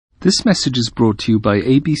This message is brought to you by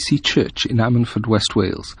ABC Church in Ammanford, West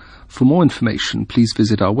Wales. For more information, please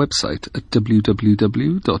visit our website at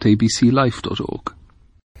www.abclife.org.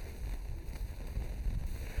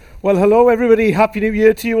 Well, hello everybody. Happy New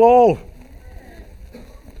Year to you all.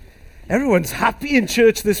 Everyone's happy in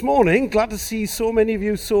church this morning. Glad to see so many of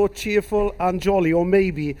you so cheerful and jolly. Or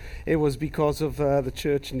maybe it was because of the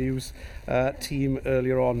church news team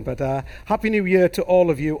earlier on. But Happy New Year to all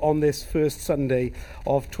of you on this first Sunday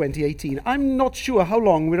of 2018. I'm not sure how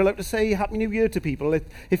long we're allowed to say Happy New Year to people.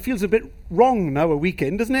 It feels a bit wrong now, a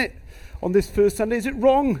weekend, doesn't it? On this first Sunday, is it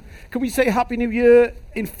wrong? Can we say Happy New Year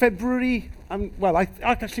in February? Well,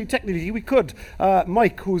 actually, technically, we could. My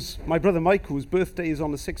brother Mike, whose birthday is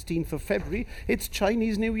on the 16th of February, it's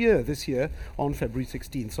Chinese New Year this year on February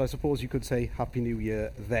 16th, so I suppose you could say Happy New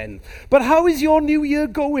Year then. But how is your New Year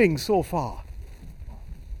going so far?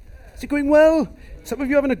 Is it going well? Some of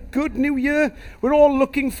you having a good New Year? We're all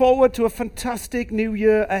looking forward to a fantastic New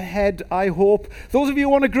Year ahead, I hope. Those of you who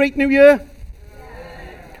want a great New Year?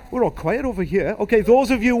 We're all quiet over here. Okay,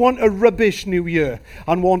 those of you who want a rubbish New Year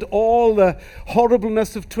and want all the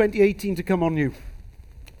horribleness of 2018 to come on you.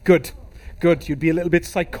 Good. You'd be a little bit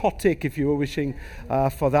psychotic if you were wishing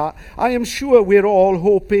for that. I am sure we're all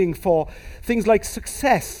hoping for things like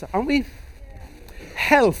success, aren't we?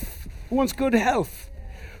 Health. Who wants good health?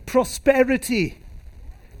 Prosperity.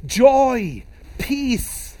 Joy.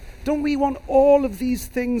 Peace. Don't we want all of these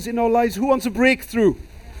things in our lives? Who wants a breakthrough?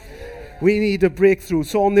 We need a breakthrough.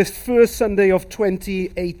 So on this first Sunday of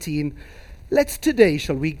 2018, let's today,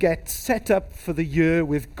 shall we, get set up for the year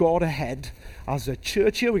with God ahead as a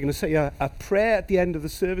church here. We're going to say a prayer at the end of the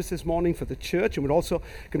service this morning for the church, and we're also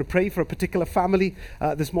going to pray for a particular family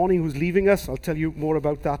this morning who's leaving us. I'll tell you more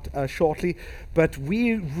about that shortly. But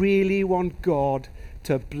we really want God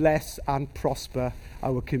to bless and prosper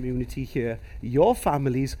our community here, your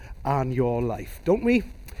families and your life, don't we?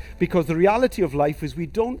 Because the reality of life is we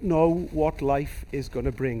don't know what life is going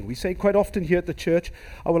to bring. We say quite often here at the church,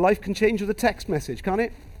 our life can change with a text message, can't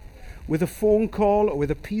it? With a phone call or with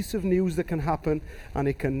a piece of news that can happen, and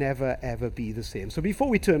it can never, ever be the same. So before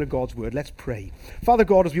we turn to God's word, let's pray. Father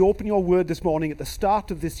God, as we open your word this morning at the start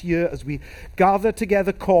of this year, as we gather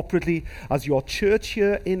together corporately as your church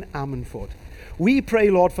here in Ammanford, we pray,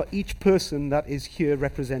 Lord, for each person that is here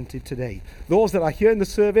represented today. Those that are here in the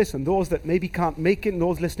service and those that maybe can't make it and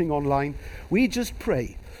those listening online. We just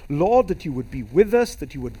pray, Lord, that you would be with us,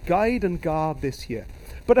 that you would guide and guard this year.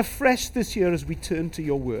 But afresh this year as we turn to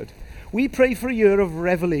your word, we pray for a year of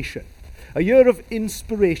revelation, a year of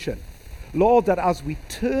inspiration. Lord, that as we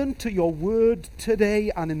turn to your word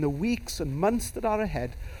today and in the weeks and months that are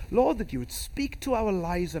ahead, Lord, that you would speak to our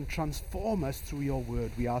lives and transform us through your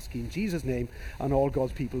word. We ask in Jesus' name, and all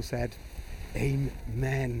God's people said,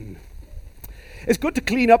 Amen. It's good to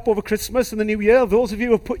clean up over Christmas and the New Year. Those of you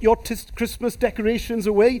who have put your Christmas decorations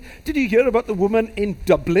away, did you hear about the woman in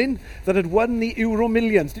Dublin that had won the Euro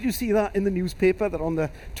Millions? Did you see that in the newspaper, that on the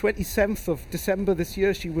 27th of December this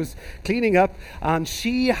year, she was cleaning up and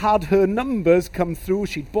she had her numbers come through.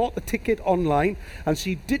 She'd bought the ticket online and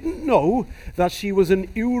she didn't know that she was an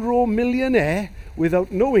Euro millionaire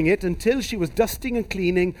without knowing it until she was dusting and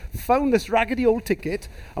cleaning, found this raggedy old ticket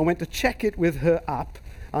and went to check it with her app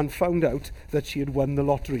and found out that she had won the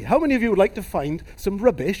lottery. How many of you would like to find some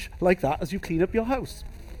rubbish like that as you clean up your house?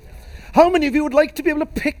 How many of you would like to be able to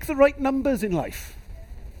pick the right numbers in life?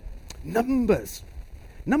 Numbers.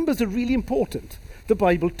 Numbers are really important. The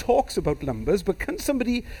Bible talks about numbers, but can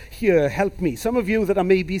somebody here help me? Some of you that are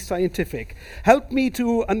maybe scientific, help me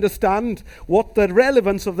to understand what the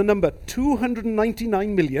relevance of the number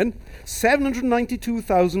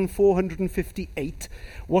 299,792,458,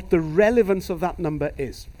 what the relevance of that number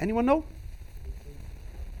is. Anyone know?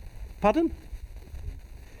 Pardon?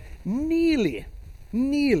 Nearly.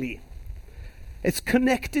 It's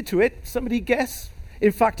connected to it. Somebody guess?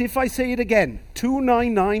 In fact, if I say it again,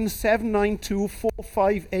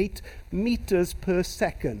 299,792,458 meters per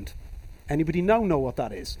second. Anybody now know what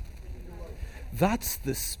that is? That's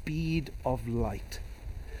the speed of light.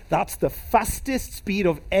 That's the fastest speed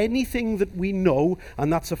of anything that we know,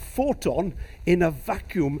 and that's a photon in a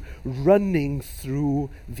vacuum running through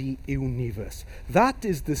the universe. That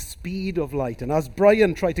is the speed of light. And as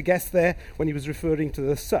Brian tried to guess there when he was referring to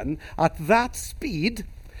the sun, at that speed,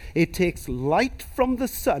 it takes light from the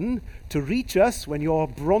sun to reach us when you're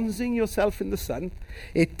bronzing yourself in the sun.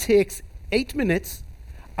 It takes 8 minutes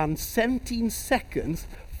and 17 seconds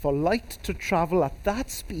for light to travel at that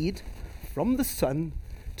speed from the sun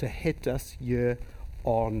to hit us here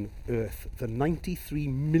on Earth. The 93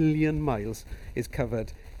 million miles is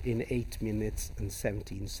covered in 8 minutes and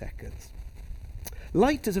 17 seconds.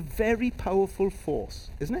 Light is a very powerful force,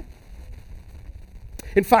 isn't it?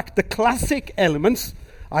 In fact, the classic elements,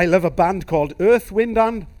 I love a band called Earth, Wind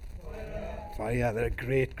and Fire. They're a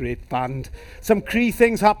great, great band. Some key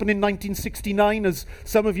things happened in 1969, as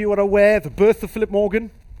some of you are aware, the birth of Philip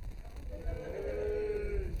Morgan.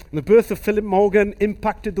 And the birth of Philip Morgan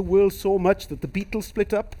impacted the world so much that the Beatles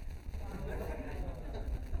split up.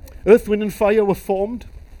 Earth, Wind and Fire were formed.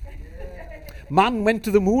 Man went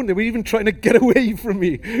to the moon. They were even trying to get away from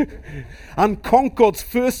me. And Concorde's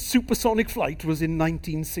first supersonic flight was in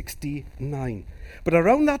 1969. But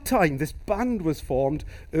around that time, this band was formed,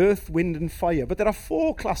 Earth, Wind and Fire. But there are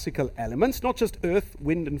 4 classical elements, not just earth,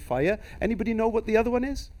 wind and fire. Anybody know what the other one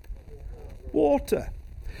is? Water.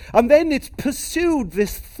 And then it's pursued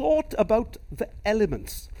this thought about the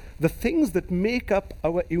elements, the things that make up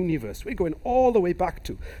our universe. We're going all the way back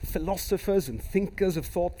to philosophers and thinkers have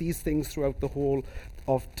thought these things throughout the whole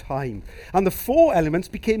of time. And the 4 elements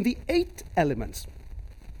became the 8 elements.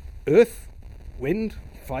 Earth, wind,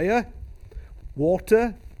 fire,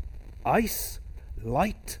 water, ice,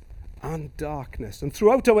 light, and darkness. And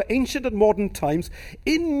throughout our ancient and modern times,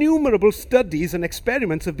 innumerable studies and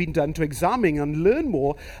experiments have been done to examine and learn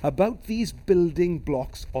more about these building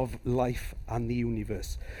blocks of life and the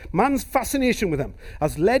universe. Man's fascination with them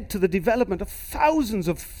has led to the development of thousands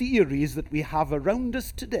of theories that we have around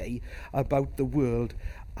us today about the world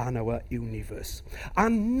and our universe.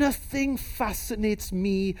 And nothing fascinates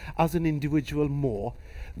me as an individual more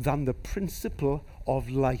than the principle of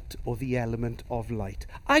light, or the element of light.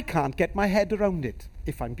 I can't get my head around it,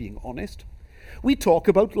 if I'm being honest. We talk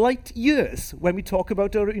about light years when we talk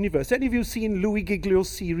about our universe. Any of you seen Louis Giglio's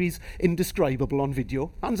series Indescribable on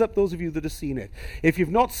video? Hands up those of you that have seen it. If you've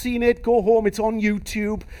not seen it, go home. It's on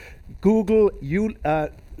YouTube. Google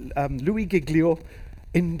Louis Giglio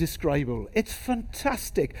Indescribable. It's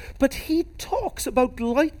fantastic. But he talks about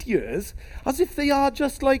light years as if they are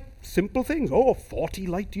just like simple things. 40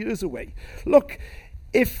 light years away. Look,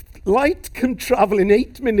 if light can travel in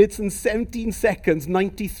 8 minutes and 17 seconds,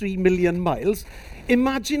 93 million miles,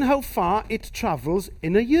 imagine how far it travels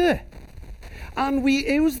in a year. And we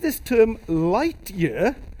use this term light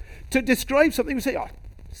year to describe something. We say,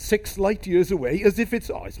 6 light years away, as if it's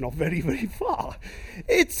not very, very far.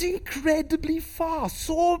 It's incredibly far,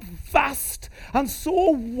 so vast and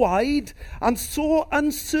so wide and so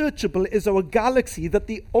unsearchable is our galaxy that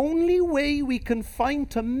the only way we can find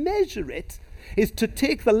to measure it is to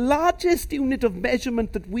take the largest unit of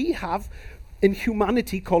measurement that we have in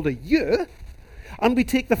humanity called a year, and we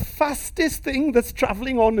take the fastest thing that's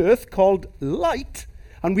traveling on Earth called light,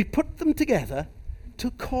 and we put them together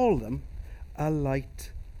to call them a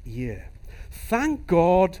light year. Thank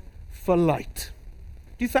God for light.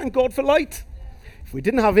 Do you thank God for light? If we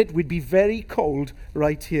didn't have it, we'd be very cold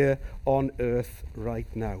right here on Earth right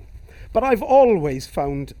now. But I've always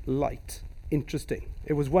found light interesting.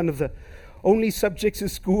 It was one of the only subjects in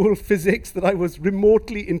school, physics, that I was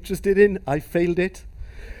remotely interested in. I failed it.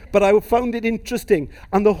 But I found it interesting.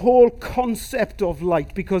 And the whole concept of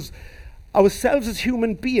light, because ourselves as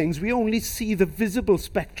human beings, we only see the visible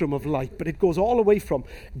spectrum of light, but it goes all the way from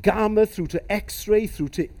gamma through to X-ray, through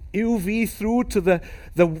to UV, through to the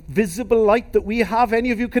visible light that we have.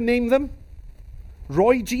 Any of you can name them?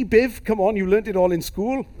 Roy G. Biv, come on, you learnt it all in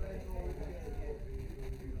school.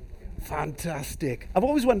 Fantastic. I've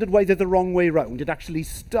always wondered why they're the wrong way round. It actually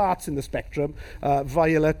starts in the spectrum,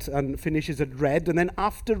 violet, and finishes at red. And then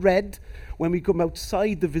after red, when we come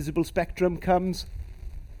outside the visible spectrum, comes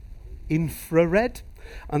infrared.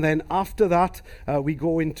 And then after that, we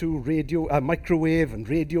go into microwave and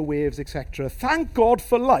radio waves, etc. Thank God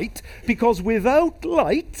for light, because without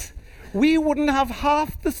light, we wouldn't have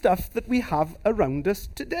half the stuff that we have around us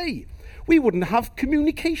today. We wouldn't have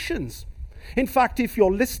communications. In fact, if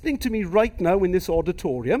you're listening to me right now in this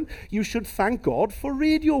auditorium, you should thank God for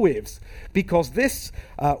radio waves, because this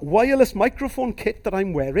wireless microphone kit that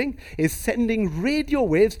I'm wearing is sending radio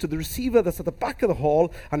waves to the receiver that's at the back of the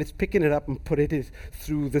hall, and it's picking it up and putting it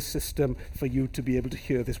through the system for you to be able to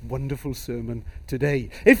hear this wonderful sermon today.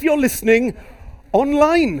 If you're listening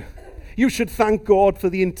online, you should thank God for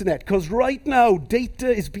the internet, because right now data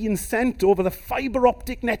is being sent over the fibre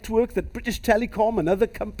optic network that British Telecom and other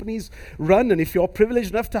companies run. And if you're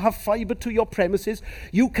privileged enough to have fibre to your premises,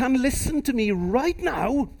 you can listen to me right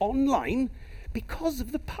now online because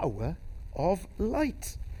of the power of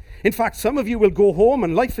light. In fact, some of you will go home,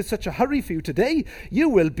 and life is such a hurry for you today, you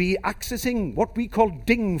will be accessing what we call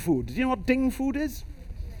ding food. Do you know what ding food is?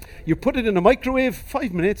 You put it in a microwave,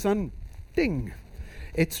 5 minutes, and ding.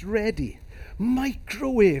 It's ready.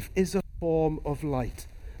 Microwave is a form of light.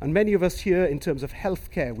 And many of us here, in terms of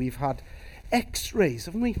healthcare, we've had x-rays,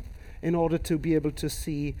 haven't we? In order to be able to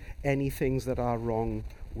see any things that are wrong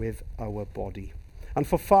with our body. And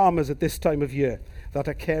for farmers at this time of year that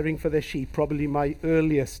are caring for their sheep, probably my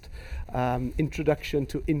earliest introduction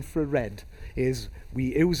to infrared is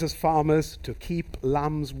we use as farmers to keep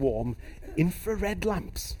lambs warm infrared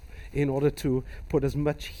lamps in order to put as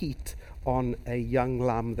much heat on a young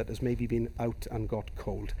lamb that has maybe been out and got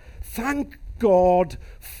cold. Thank God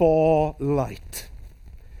for light.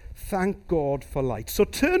 Thank God for light. So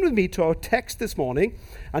turn with me to our text this morning,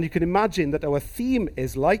 and you can imagine that our theme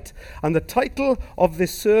is light, and the title of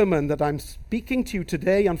this sermon that I'm speaking to you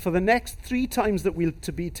today and for the next 3 times that we'll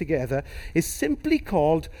to be together is simply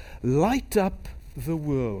called Light Up the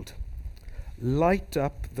World. Light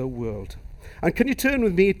Up the World. And can you turn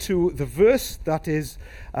with me to the verse that is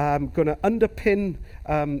going to underpin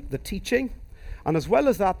the teaching? And as well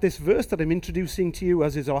as that, this verse that I'm introducing to you,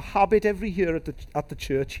 as is our habit every year at the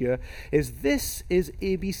church here, is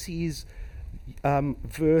ABC's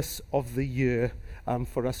verse of the year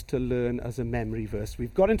for us to learn as a memory verse.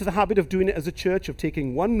 We've got into the habit of doing it as a church, of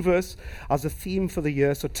taking one verse as a theme for the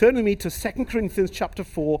year. So turn with me to 2 Corinthians chapter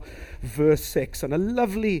 4, verse 6, and a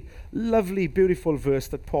lovely, lovely, beautiful verse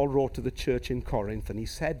that Paul wrote to the church in Corinth. And he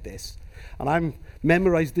said this, and I'm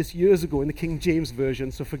memorized this years ago in the King James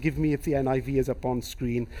Version, so forgive me if the NIV is up on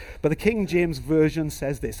screen. But the King James Version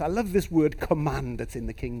says this. I love this word command that's in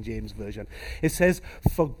the King James Version. It says,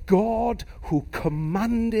 "For God who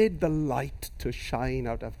commanded the light to shine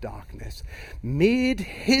out of darkness, made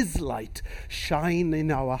his light shine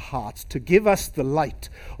in our hearts to give us the light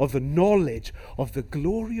of the knowledge of the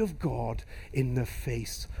glory of God in the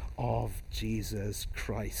face of Jesus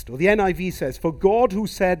Christ." Or the NIV says, "For God who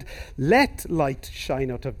said, 'Let light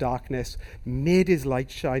shine out of darkness,' made his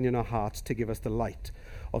light shine in our hearts to give us the light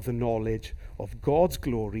of the knowledge of God's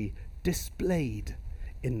glory displayed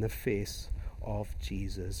in the face of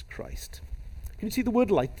Jesus Christ." Can you see the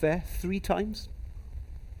word light there 3 times?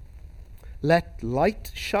 Let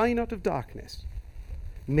light shine out of darkness,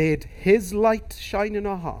 made his light shine in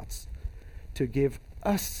our hearts to give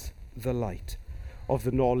us the light of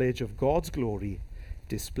the knowledge of God's glory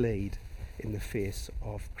displayed in the face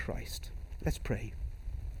of Christ. Let's pray.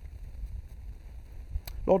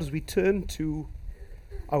 Lord, as we turn to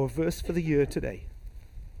our verse for the year today,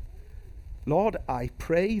 Lord, I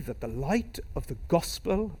pray that the light of the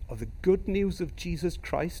gospel, of the good news of Jesus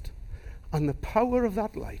Christ, and the power of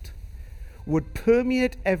that light would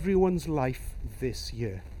permeate everyone's life this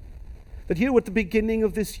year. That here at the beginning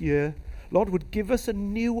of this year, Lord, would give us a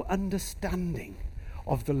new understanding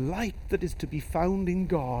of the light that is to be found in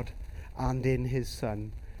God and in his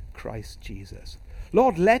Son, Christ Jesus.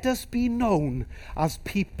 Lord, let us be known as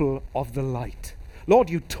people of the light. Lord,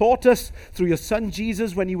 you taught us through your Son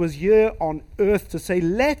Jesus when he was here on earth to say,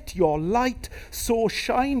 "Let your light so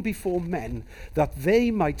shine before men that they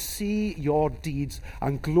might see your deeds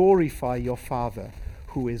and glorify your Father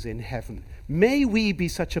who is in heaven." May we be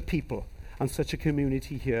such a people and such a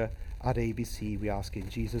community here at ABC, we ask in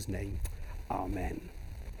Jesus' name. Amen.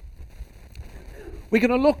 We're going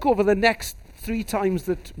to look over the next 3 times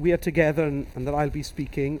that we are together and that I'll be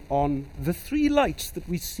speaking on the 3 lights that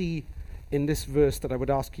we see in this verse that I would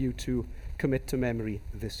ask you to commit to memory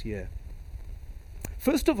this year.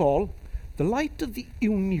 First of all, the light of the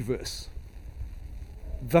universe,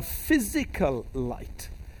 the physical light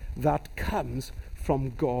that comes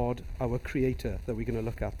from God, our Creator, that we're going to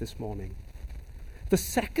look at this morning. The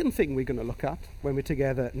second thing we're going to look at when we're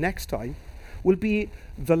together next time will be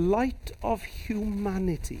the light of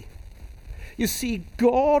humanity. You see,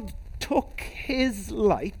 God took his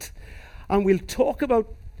light, and we'll talk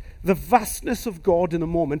about the vastness of God in a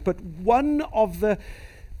moment, but one of the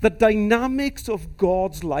dynamics of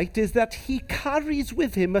God's light is that he carries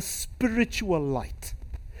with him a spiritual light.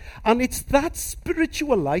 And it's that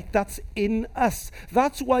spiritual light that's in us.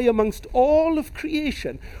 That's why amongst all of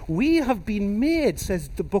creation, we have been made, says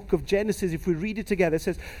the book of Genesis, if we read it together, it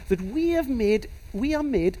says that we are made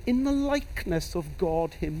in the likeness of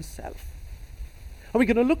God himself. And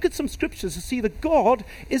we're going to look at some scriptures to see that God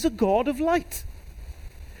is a God of light.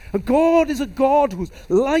 And God is a God whose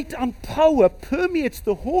light and power permeates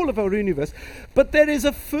the whole of our universe. But there is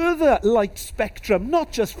a further light spectrum,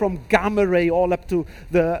 not just from gamma ray all up to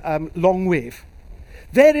the long wave.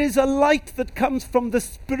 There is a light that comes from the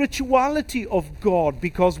spirituality of God,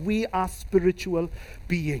 because we are spiritual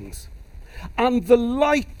beings. And the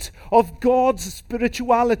light of God's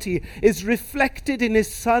spirituality is reflected in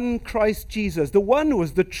his Son, Christ Jesus, the one who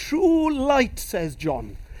was the true light, says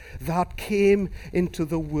John, that came into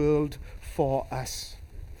the world for us.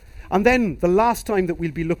 And then the last time that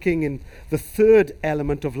we'll be looking in the third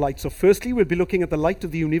element of light. So firstly, we'll be looking at the light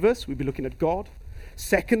of the universe. We'll be looking at God.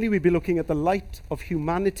 Secondly, we'll be looking at the light of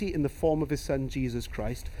humanity in the form of his Son, Jesus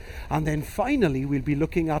Christ. And then finally, we'll be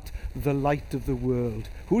looking at the light of the world.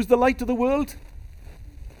 Who's the light of the world?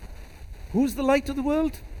 Who's the light of the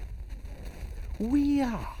world? We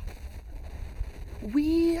are.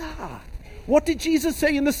 We are. What did Jesus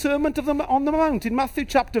say in the Sermon on the Mount? In Matthew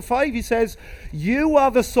chapter 5, he says, you are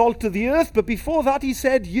the salt of the earth. But before that, he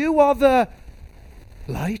said, you are the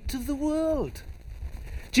light of the world.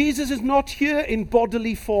 Jesus is not here in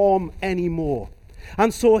bodily form anymore.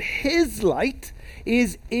 And so his light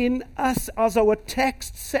is in us, as our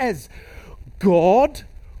text says. God,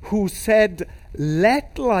 who said,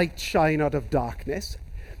 let light shine out of darkness,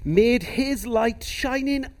 made his light shine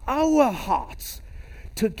in our hearts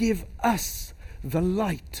to give us the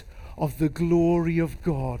light of the glory of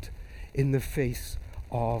God in the face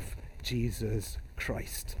of Jesus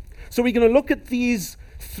Christ. So we're going to look at these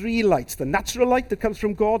three lights: the natural light that comes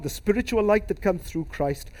from God, the spiritual light that comes through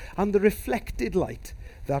Christ, and the reflected light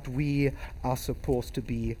that we are supposed to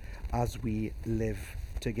be as we live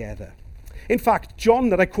together. In fact, John,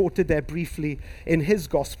 that I quoted there briefly in his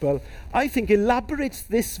gospel, I think elaborates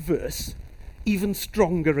this verse even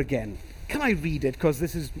stronger again. Can I read it? Because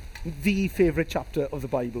this is the favourite chapter of the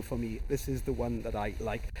Bible for me. This is the one that I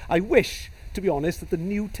like. I wish, to be honest, that the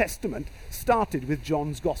New Testament started with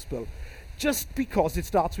John's gospel, just because it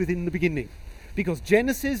starts with in the beginning. Because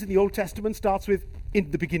Genesis in the Old Testament starts with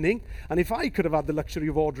in the beginning, and if I could have had the luxury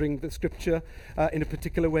of ordering the scripture in a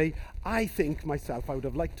particular way, I think myself I would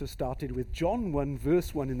have liked to have started with John 1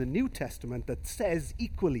 verse 1 in the New Testament that says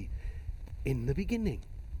equally, in the beginning.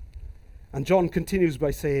 And John continues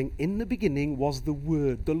by saying, in the beginning was the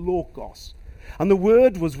Word, the Logos. And the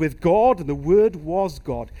Word was with God, and the Word was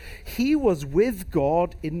God. He was with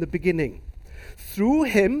God in the beginning. Through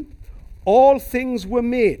him all things were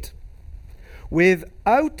made.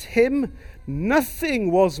 Without him nothing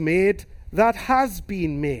was made that has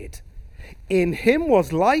been made. In him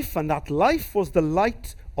was life, and that life was the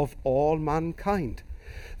light of all mankind.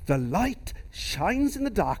 The light shines in the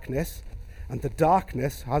darkness, and the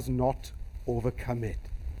darkness has not overcome it.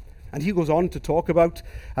 And he goes on to talk about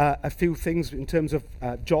a few things in terms of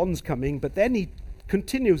John's coming, but then he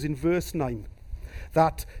continues in verse 9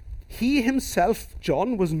 that he himself,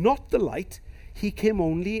 John, was not the light. He came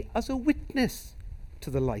only as a witness to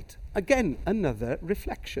the light. Again, another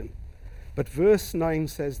reflection. But verse 9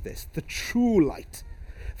 says this: the true light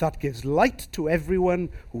that gives light to everyone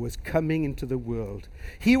who is coming into the world.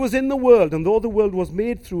 He was in the world, and though the world was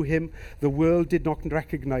made through him, the world did not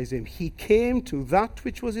recognize him. He came to that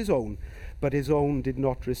which was his own, but his own did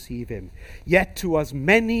not receive him. Yet to as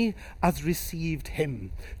many as received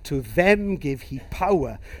him, to them gave he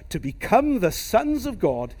power to become the sons of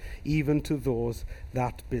God, even to those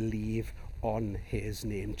that believe on his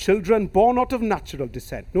name. Children born not of natural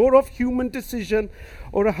descent, nor of human decision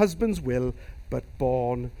or a husband's will, but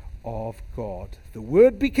born of God. The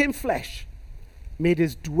Word became flesh, made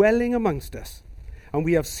his dwelling amongst us, and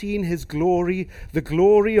we have seen his glory, the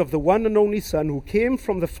glory of the one and only Son who came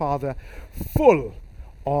from the Father, full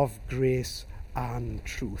of grace and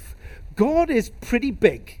truth. God is pretty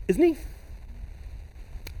big, isn't he?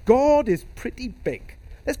 God is pretty big.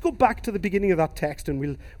 Let's go back to the beginning of that text,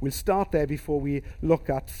 and we'll start there before we look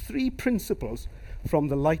at three principles from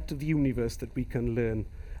the light of the universe that we can learn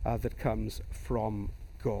that comes from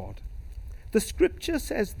God. The scripture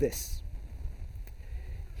says this: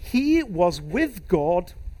 he was with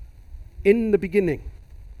God in the beginning.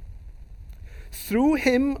 Through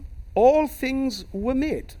him all things were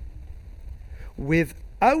made.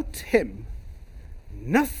 Without him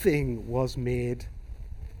nothing was made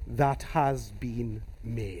that has been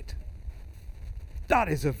made. That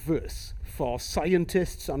is a verse for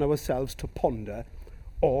scientists and ourselves to ponder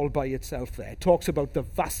all by itself there. It talks about the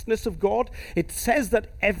vastness of God. It says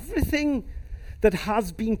that everything that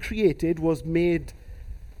has been created was made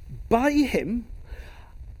by him,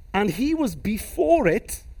 and he was before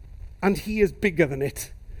it, and he is bigger than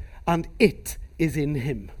it, and it is in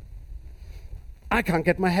him. I can't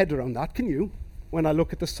get my head around that, can you? When I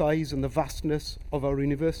look at the size and the vastness of our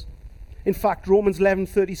universe. In fact, Romans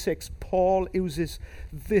 11:36, Paul uses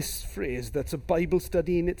this phrase that's a Bible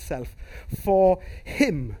study in itself. For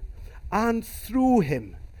him, and through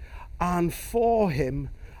him, and for him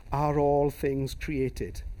are all things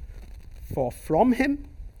created. For from him,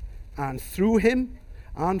 and through him,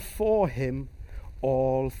 and for him,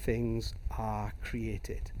 all things are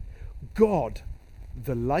created. God,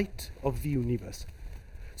 the light of the universe.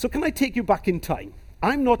 So can I take you back in time?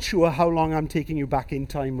 I'm not sure how long I'm taking you back in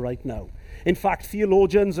time right now. In fact,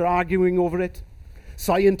 theologians are arguing over it.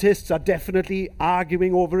 Scientists are definitely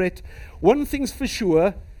arguing over it. One thing's for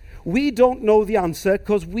sure, we don't know the answer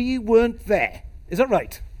because we weren't there. Is that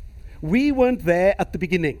right? We weren't there at the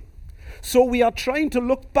beginning. So we are trying to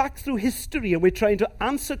look back through history and we're trying to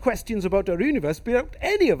answer questions about our universe without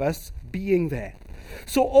any of us being there.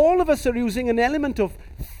 So all of us are using an element of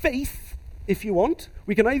faith, if you want.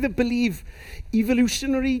 We can either believe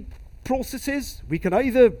evolutionary processes, we can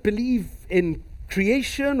either believe in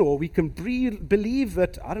creation, or we can believe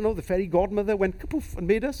that, I don't know, the fairy godmother went kapoof and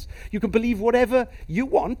made us. You can believe whatever you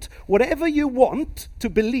want. Whatever you want to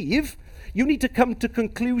believe, you need to come to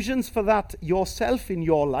conclusions for that yourself in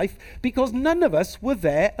your life, because none of us were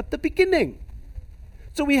there at the beginning.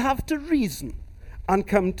 So we have to reason and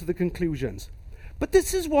come to the conclusions. But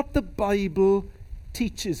this is what the Bible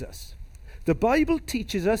teaches us. The Bible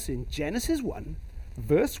teaches us in Genesis 1,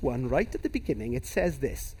 verse 1, right at the beginning, it says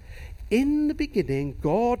this: in the beginning,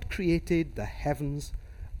 God created the heavens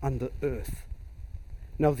and the earth.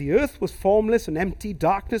 Now the earth was formless and empty,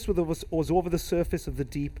 darkness was over the surface of the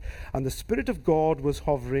deep, and the Spirit of God was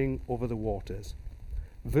hovering over the waters.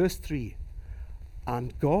 Verse 3,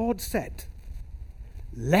 and God said,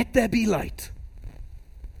 let there be light.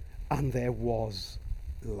 And there was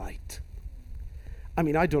light. I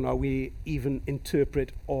mean, I don't know how we even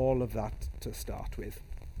interpret all of that to start with.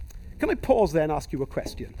 Can I pause there and ask you a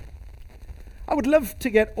question? I would love to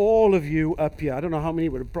get all of you up here. I don't know how many,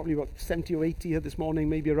 we're probably about 70 or 80 here this morning,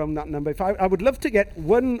 maybe around that number. I would love to get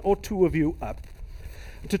one or two of you up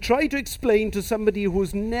to try to explain to somebody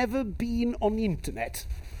who's never been on the internet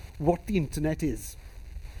what the internet is.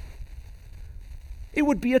 It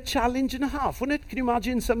would be a challenge and a half, wouldn't it? Can you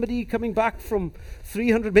imagine somebody coming back from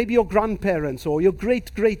 300, maybe your grandparents or your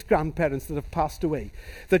great-great-grandparents that have passed away,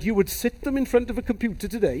 that you would sit them in front of a computer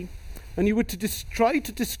today and you would try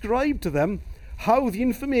to describe to them how the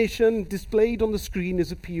information displayed on the screen is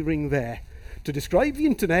appearing there, to describe the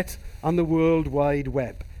internet and the World Wide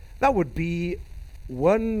Web. That would be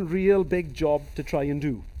one real big job to try and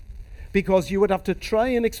do, because you would have to try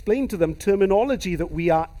and explain to them terminology that we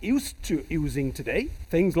are used to using today,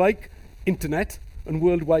 things like internet and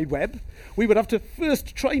World Wide Web. We would have to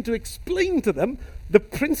first try to explain to them the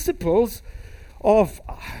principles of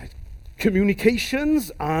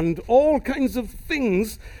communications and all kinds of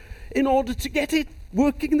things in order to get it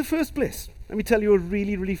working in the first place. Let me tell you a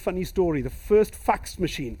really, really funny story. The first fax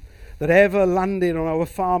machine that ever landed on our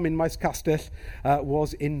farm in Maescastell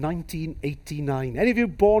was in 1989. Any of you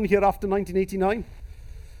born here after 1989?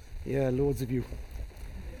 Yeah, loads of you.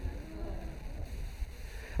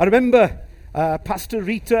 I remember Pastor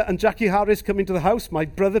Rita and Jackie Harris come into the house. My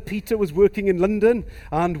brother Peter was working in London,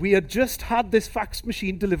 and we had just had this fax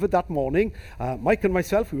machine delivered that morning. Mike and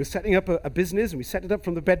myself, we were setting up a business, and we set it up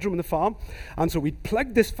from the bedroom in the farm. And so we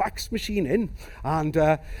plugged this fax machine in,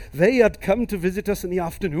 and they had come to visit us in the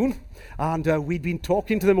afternoon, and we'd been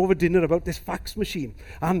talking to them over dinner about this fax machine.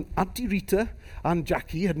 And Auntie Rita and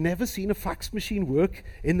Jackie had never seen a fax machine work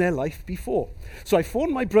in their life before. So I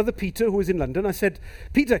phoned my brother Peter, who was in London. I said,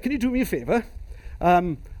 Peter, can you do me a favour?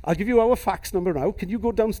 I'll give you our fax number now. Can you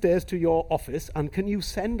go downstairs to your office and can you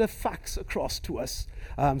send a fax across to us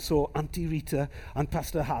so Auntie Rita and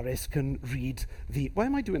Pastor Harris can read the... Why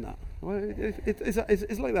am I doing that?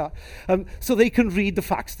 It's like that. So they can read the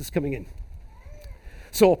fax that's coming in.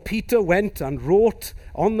 So Peter went and wrote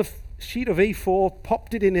on the sheet of A4,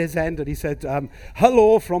 popped it in his hand, and he said,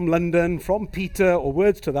 hello from London, from Peter, or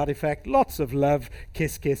words to that effect, lots of love,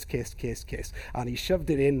 kiss, kiss, kiss, kiss, kiss. And he shoved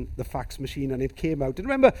it in the fax machine, and it came out. And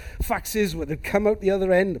remember, faxes would come out the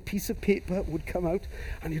other end, a piece of paper would come out,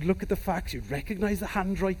 and you'd look at the fax, you'd recognize the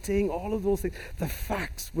handwriting, all of those things. The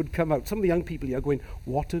fax would come out. Some of the young people here are going,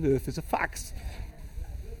 what on earth is a fax?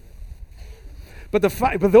 But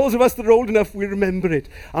those of us that are old enough, we remember it.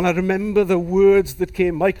 And I remember the words that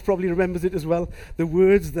came. Mike probably remembers it as well. The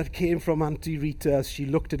words that came from Auntie Rita as she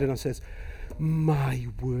looked at it and says, my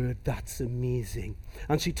word, that's amazing.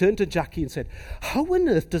 And she turned to Jackie and said, how on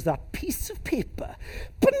earth does that piece of paper,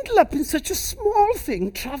 bundle up in such a small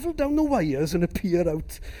thing, travel down the wires and appear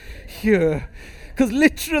out here? Because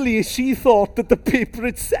literally she thought that the paper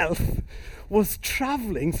itself was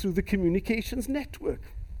traveling through the communications network.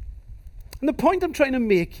 And the point I'm trying to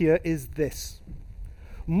make here is this.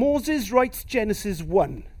 Moses writes Genesis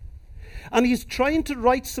 1, and he's trying to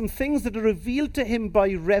write some things that are revealed to him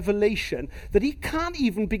by revelation that he can't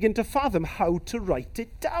even begin to fathom how to write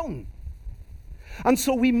it down. And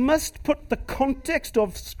so we must put the context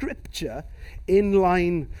of Scripture in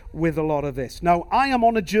line with a lot of this. Now, I am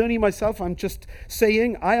on a journey myself. I'm just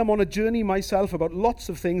saying I am on a journey myself about lots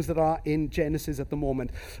of things that are in Genesis at the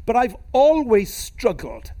moment. But I've always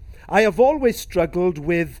struggled. I have always struggled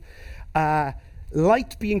with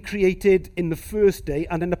light being created in the first day,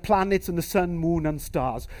 and then the planets and the sun, moon and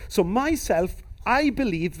stars. So myself, I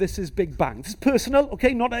believe this is Big Bang. This is personal,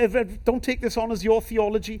 okay? Don't take this on as your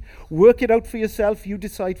theology. Work it out for yourself. You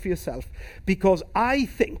decide for yourself. Because I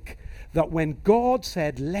think that when God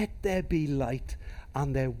said, "Let there be light,"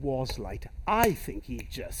 and there was light, I think he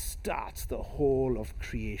just starts the whole of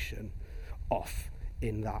creation off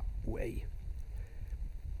in that way.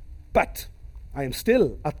 But I am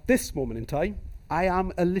still, at this moment in time, I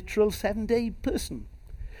am a literal 7-day person.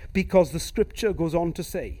 Because the Scripture goes on to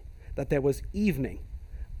say that there was evening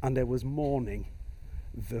and there was morning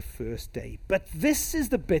the first day. But this is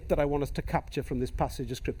the bit that I want us to capture from this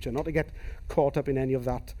passage of Scripture, not to get caught up in any of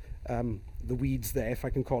that, the weeds there, if I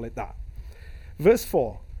can call it that. Verse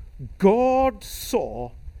 4, God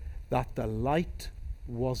saw that the light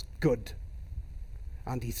was good,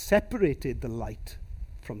 and he separated the light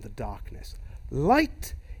from the darkness.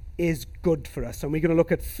 Light is good for us, and we're going to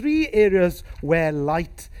look at 3 areas where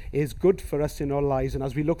light is good for us in our lives. And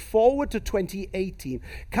as we look forward to 2018,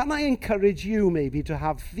 can I encourage you maybe to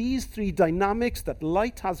have these 3 dynamics that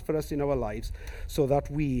light has for us in our lives, so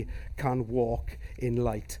that we can walk in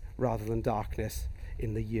light rather than darkness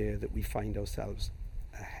in the year that we find ourselves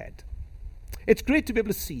ahead. It's great to be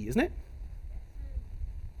able to see, isn't it?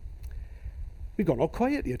 We've gone all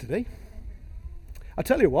quiet here today. I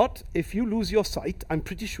tell you what, if you lose your sight, I'm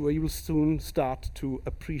pretty sure you will soon start to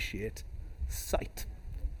appreciate sight.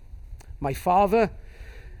 My father,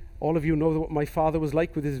 all of you know what my father was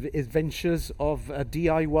like with his ventures of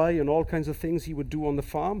DIY and all kinds of things he would do on the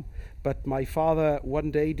farm. But my father one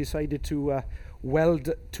day decided to weld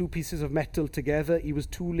 2 pieces of metal together. He was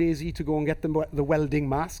too lazy to go and get the welding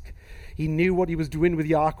mask. He knew what he was doing with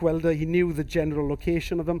the arc welder. He knew the general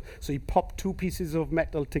location of them. So he popped 2 pieces of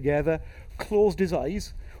metal together, closed his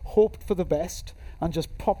eyes, hoped for the best, and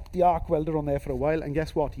just popped the arc welder on there for a while. And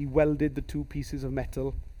guess what? He welded the 2 pieces of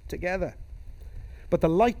metal together. But the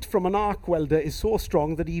light from an arc welder is so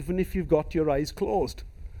strong that even if you've got your eyes closed,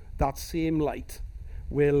 that same light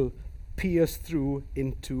will pierce through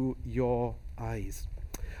into your eyes.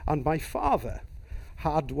 And my father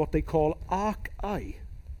had what they call arc eye.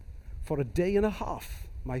 For a day and a half,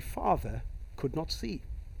 my father could not see.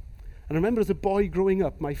 And I remember as a boy growing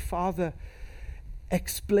up, my father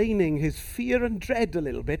explaining his fear and dread a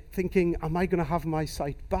little bit, thinking, am I going to have my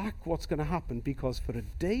sight back? What's going to happen? Because for a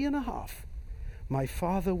day and a half, my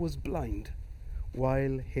father was blind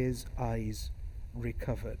while his eyes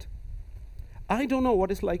recovered. I don't know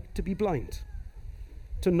what it's like to be blind,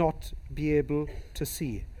 to not be able to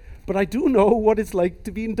see. But I do know what it's like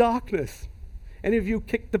to be in darkness. Any of you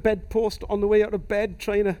kicked the bedpost on the way out of bed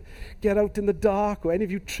trying to get out in the dark? Or any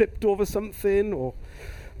of you tripped over something? Or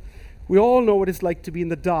we all know what it's like to be in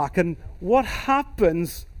the dark. And what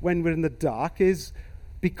happens when we're in the dark is,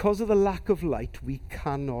 because of the lack of light, we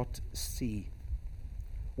cannot see.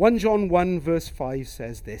 1 John 1 verse 5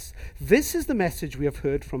 says this: "This is the message we have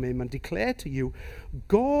heard from him and declare to you,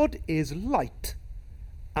 God is light,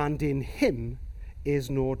 and in him is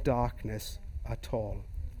no darkness at all."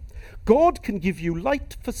 God can give you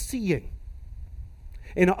light for seeing.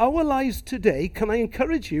 In our lives today, can I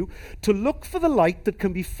encourage you to look for the light that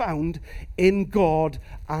can be found in God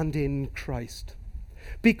and in Christ?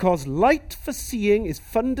 Because light for seeing is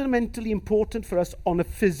fundamentally important for us on a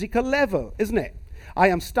physical level, isn't it? I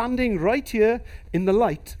am standing right here in the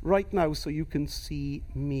light right now so you can see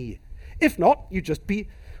me. If not, you'd just be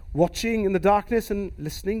watching in the darkness and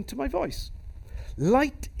listening to my voice.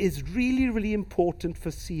 Light is really, really important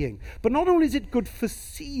for seeing. But not only is it good for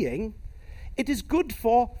seeing, it is good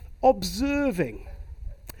for observing.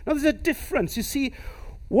 Now, there's a difference. You see,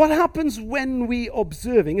 what happens when we're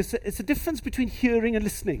observing, it's a difference between hearing and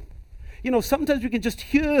listening. You know, sometimes we can just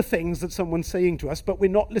hear things that someone's saying to us, but we're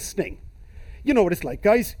not listening. You know what it's like,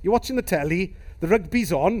 guys. You're watching the telly, the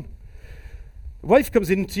rugby's on, the wife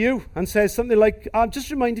comes in to you and says something like, "I'm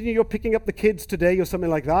just reminding you you're picking up the kids today," or something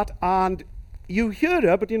like that, and you hear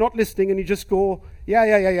her, but you're not listening, and you just go,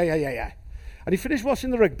 yeah. And you finish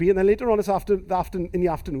watching the rugby, and then later on in the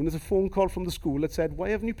afternoon, there's a phone call from the school that said, "Why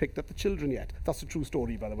haven't you picked up the children yet?" That's a true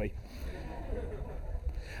story, by the way.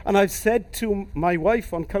 And I've said to my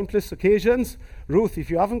wife on countless occasions, "Ruth,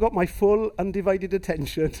 if you haven't got my full, undivided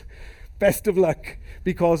attention, best of luck,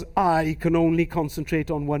 because I can only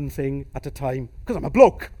concentrate on one thing at a time, because I'm a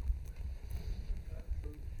bloke."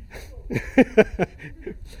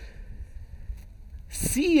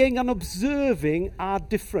 Seeing and observing are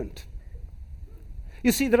different.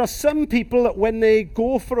 You see, there are some people that when they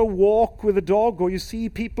go for a walk with a dog, or you see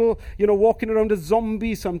people, walking around as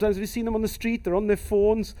zombies, sometimes we've seen them on the street, they're on their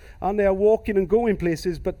phones, and they are walking and going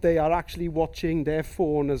places, but they are actually watching their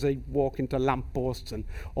phone as they walk into lampposts and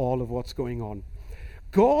all of what's going on.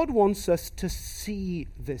 God wants us to see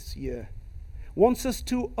this year, wants us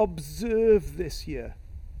to observe this year.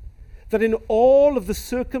 That in all of the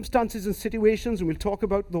circumstances and situations, and we'll talk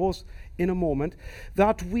about those in a moment,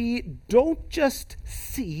 that we don't just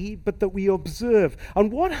see, but that we observe.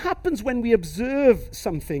 And what happens when we observe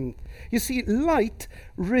something? You see, light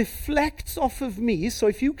reflects off of me. So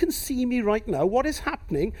if you can see me right now, what is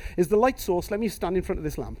happening is the light source, let me stand in front of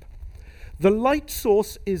this lamp. The light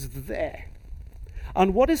source is there.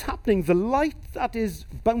 And what is happening, the light that is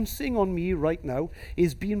bouncing on me right now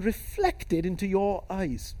is being reflected into your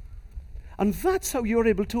eyes. And that's how you're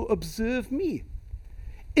able to observe me.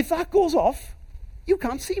 If that goes off, you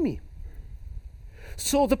can't see me.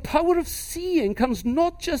 So the power of seeing comes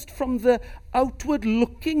not just from the outward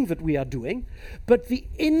looking that we are doing, but the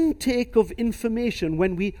intake of information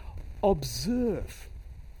when we observe.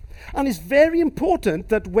 And it's very important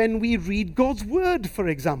that when we read God's word, for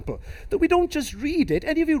example, that we don't just read it.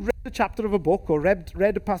 Any of you read a chapter of a book or read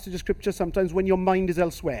a passage of scripture sometimes when your mind is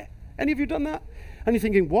elsewhere? Any of you done that? And you're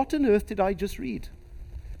thinking, what on earth did I just read?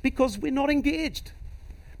 Because we're not engaged.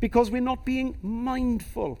 Because we're not being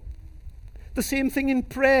mindful. The same thing in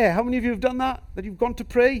prayer. How many of you have done that? That you've gone to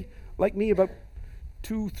pray? Like me about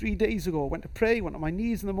 2-3 days ago. Went to pray, went on my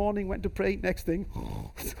knees in the morning, went to pray. Next thing,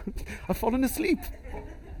 I've fallen asleep.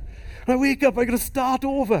 And I wake up, I've got to start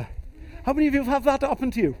over. How many of you have that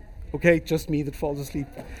happen to you? Okay, just me that falls asleep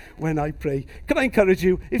when I pray. Can I encourage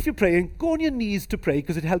you, if you're praying, go on your knees to pray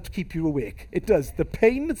because it helps keep you awake. It does. The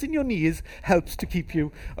pain that's in your knees helps to keep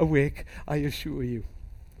you awake, I assure you.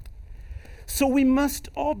 So we must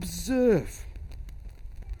observe.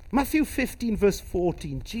 Matthew 15 verse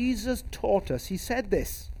 14, Jesus taught us, he said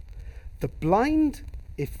this, the blind,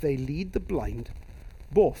 if they lead the blind,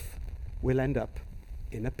 both will end up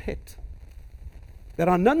in a pit. There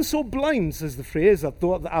are none so blind, says the phrase,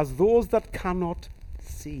 as those that cannot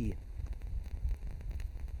see.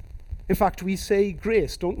 In fact, we say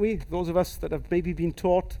grace, don't we? Those of us that have maybe been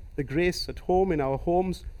taught the grace at home, in our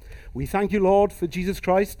homes. We thank you, Lord, for Jesus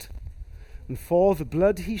Christ and for the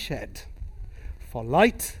blood he shed, for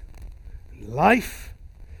light and life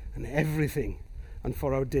and everything, and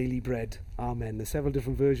for our daily bread. Amen. There's several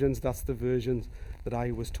different versions. That's the versions that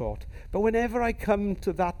I was taught. But whenever I come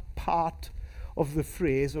to that part of the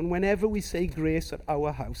phrase, and whenever we say grace at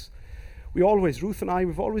our house, Ruth and I,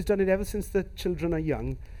 we've always done it ever since the children are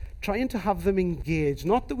young, trying to have them engaged.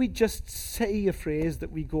 Not that we just say a phrase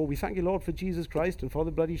that we thank you, Lord, for Jesus Christ and for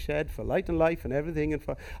the blood he shed, for light and life and everything,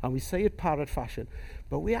 and we say it parrot fashion,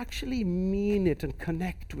 but we actually mean it and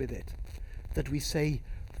connect with it. That we say,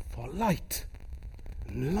 for light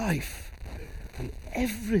and life and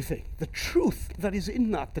everything, the truth that is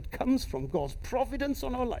in that comes from God's providence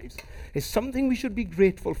on our lives, is something we should be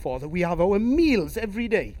grateful for, that we have our meals every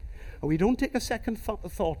day, and we don't take a second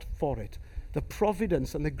thought for it. The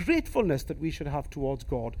providence and the gratefulness that we should have towards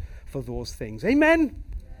God for those things. Amen?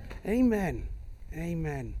 Amen.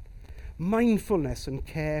 Amen. Mindfulness and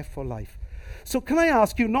care for life. So can I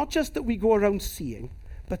ask you, not just that we go around seeing,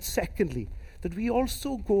 but secondly, that we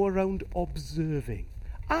also go around observing.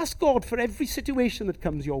 Ask God for every situation that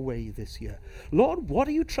comes your way this year. Lord, what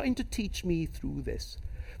are you trying to teach me through this?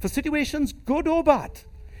 For situations, good or bad,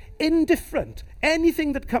 indifferent,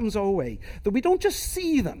 anything that comes our way, that we don't just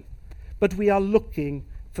see them, but we are looking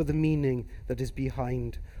for the meaning that is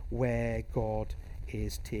behind where God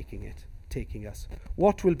is taking us.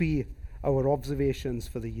 What will be our observations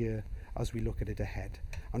for the year as we look at it ahead?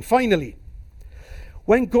 And finally,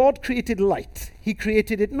 when God created light, he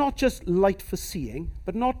created it not just light for seeing,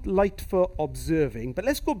 but not light for observing. But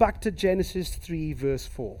let's go back to Genesis 3, verse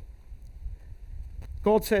 4.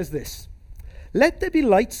 God says this, let there be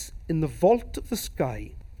lights in the vault of the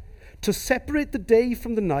sky to separate the day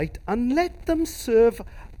from the night, and let them serve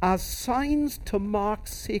as signs to mark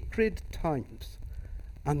sacred times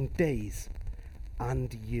and days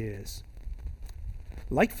and years.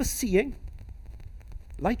 Light for seeing,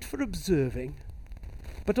 light for observing,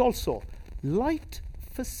 but also light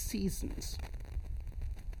for seasons.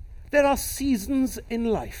 There are seasons in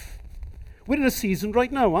life. We're in a season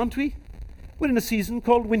right now, aren't we? We're in a season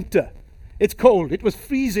called winter. It's cold. It was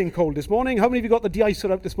freezing cold this morning. How many of you got the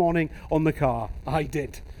de-icer out this morning on the car? I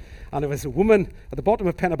did. And there was a woman at the bottom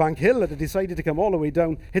of Pennerbank Hill that had decided to come all the way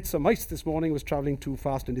down, hit some ice this morning, was travelling too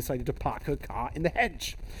fast and decided to park her car in the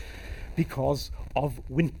hedge because of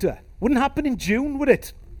winter. Wouldn't happen in June, would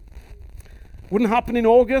it? Wouldn't happen in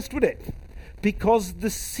August, would it? Because the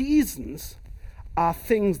seasons are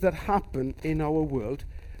things that happen in our world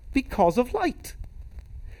because of light.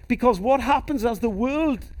 Because what happens as the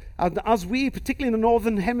world, as we, particularly in the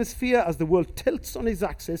northern hemisphere, as the world tilts on its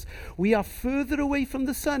axis, we are further away from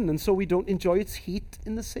the sun, and so we don't enjoy its heat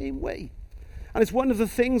in the same way. And it's one of the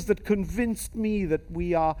things that convinced me that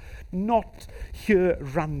we are not here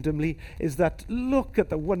randomly, is that look at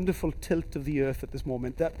the wonderful tilt of the earth at this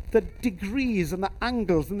moment, that the degrees and the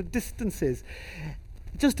angles and the distances.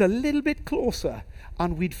 Just a little bit closer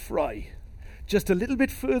and we'd fry. Just a little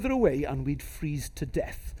bit further away and we'd freeze to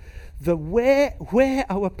death. Where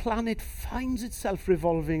our planet finds itself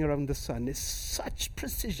revolving around the sun is such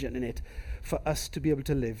precision in it for us to be able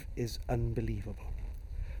to live is unbelievable.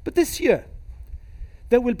 But this year,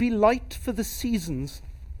 there will be light for the seasons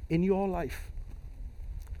in your life.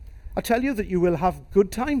 I tell you that you will have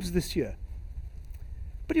good times this year,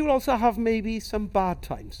 but you will also have maybe some bad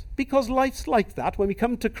times. Because life's like that. When we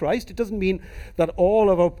come to Christ, it doesn't mean that all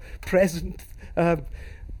of our present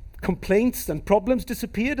complaints and problems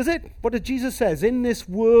disappear, does it? What did Jesus says? In this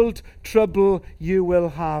world, trouble you will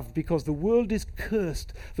have, because the world is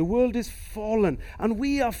cursed. The world is fallen, and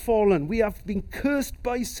we are fallen. We have been cursed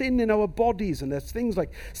by sin in our bodies, and there's things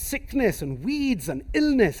like sickness and weeds and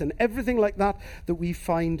illness and everything like that that we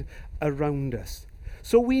find around us.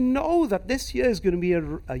 So we know that this year is going to be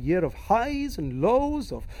a year of highs and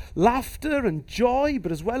lows, of laughter and joy,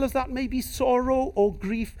 but as well as that, maybe sorrow or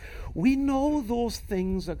grief. We know those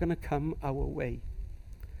things are going to come our way.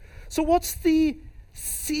 So what's the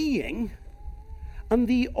seeing and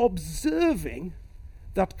the observing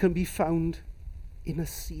that can be found in a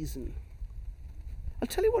season? I'll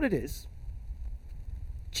tell you what it is.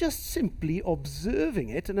 Just simply observing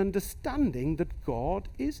it and understanding that God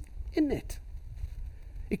is in it.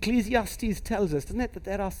 Ecclesiastes tells us, doesn't it, that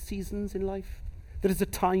there are seasons in life. There is a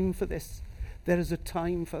time for this. There is a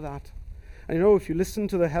time for that. And you know, if you listen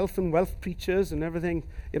to the health and wealth preachers and everything,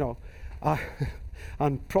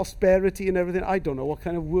 and prosperity and everything, I don't know what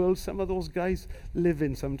kind of world some of those guys live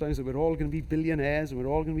in sometimes, that we're all going to be billionaires and we're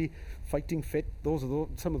all going to be fighting fit.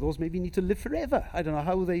 Some of those maybe need to live forever. I don't know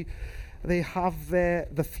how they have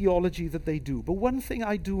the theology that they do. But one thing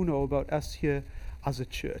I do know about us here as a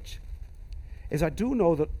church is I do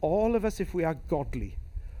know that all of us, if we are godly,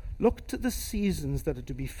 look to the seasons that are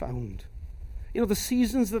to be found. You know, the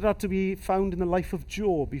seasons that are to be found in the life of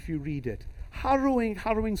Job, if you read it.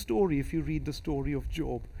 Harrowing story if you read the story of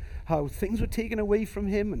Job. How things were taken away from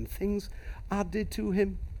him and things added to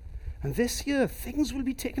him. And this year, things will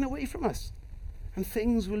be taken away from us. And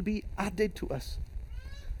things will be added to us.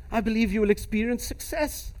 I believe you will experience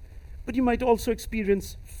success, but you might also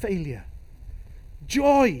experience failure.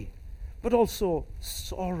 Joy, but also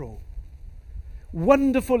sorrow.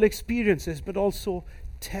 Wonderful experiences, but also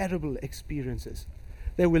terrible experiences.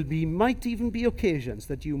 There might even be occasions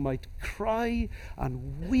that you might cry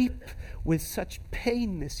and weep with such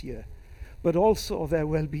pain this year. But also there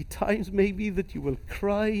will be times maybe that you will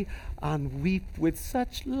cry and weep with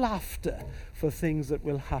such laughter for things that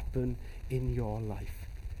will happen in your life.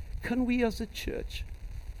 Can we as a church,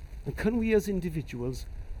 and can we as individuals,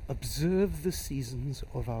 observe the seasons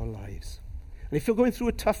of our lives? And if you're going through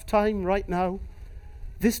a tough time right now,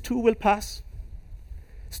 this too will pass.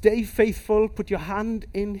 Stay faithful, put your hand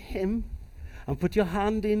in Him and put your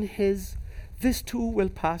hand in His. This too will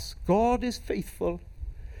pass. God is faithful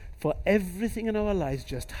for everything in our lives.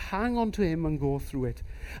 Just hang on to Him and go through it.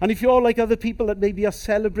 And if you're like other people that maybe are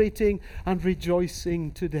celebrating and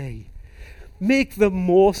rejoicing today, make the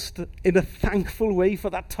most in a thankful way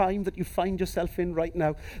for that time that you find yourself in right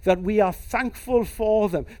now, that we are thankful for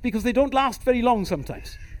them, because they don't last very long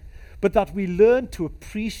sometimes, but that we learn to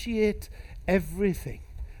appreciate everything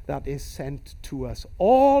that is sent to us.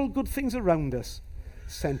 All good things around us,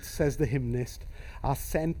 sent, says the hymnist, are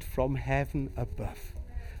sent from heaven above.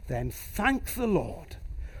 Then thank the Lord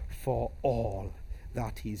for all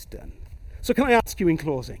that He's done. So can I ask you in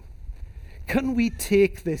closing, can we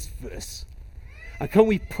take this verse and can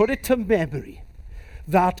we put it to memory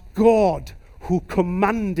that God, who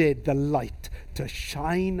commanded the light to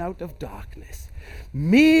shine out of darkness,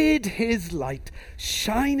 made His light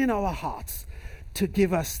shine in our hearts to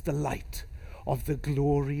give us the light of the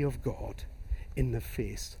glory of God in the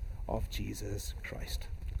face of Jesus Christ.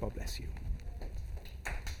 God bless you.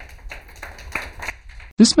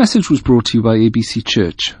 This message was brought to you by ABC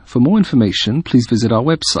Church. For more information, please visit our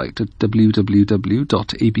website at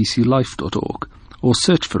www.abclife.org or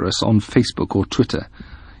search for us on Facebook or Twitter.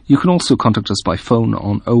 You can also contact us by phone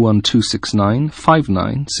on 01269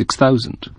 59 6000.